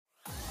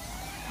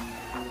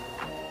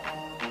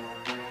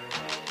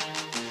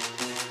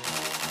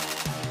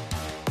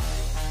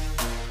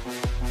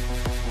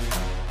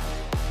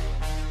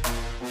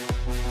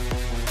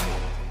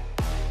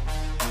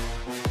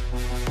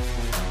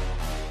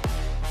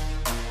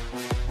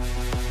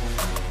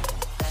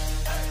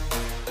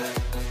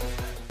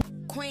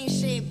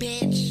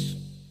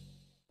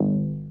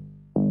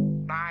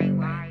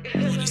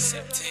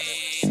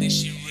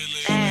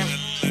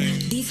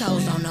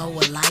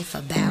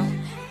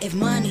If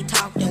money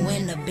talk, then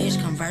when the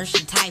bitch converse,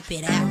 she type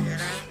it out.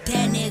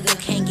 That nigga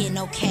can't get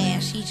no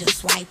cash, he just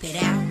swipe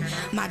it out.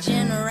 My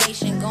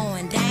generation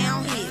going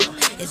downhill,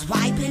 it's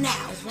wiping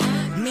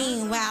out.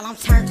 Meanwhile, I'm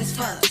turned as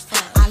fuck.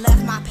 I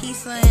left my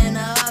pizza in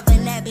the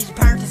oven, that bitch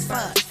burnt as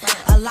fuck.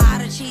 A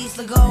lot of cheese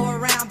to go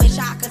around, bitch,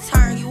 I could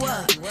turn you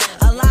up.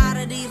 A lot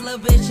of these little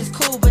bitches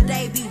cool, but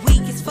they be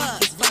weak as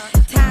fuck.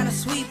 Time to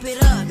sweep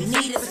it up,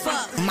 neat as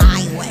fuck.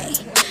 My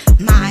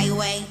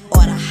way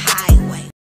or the highway.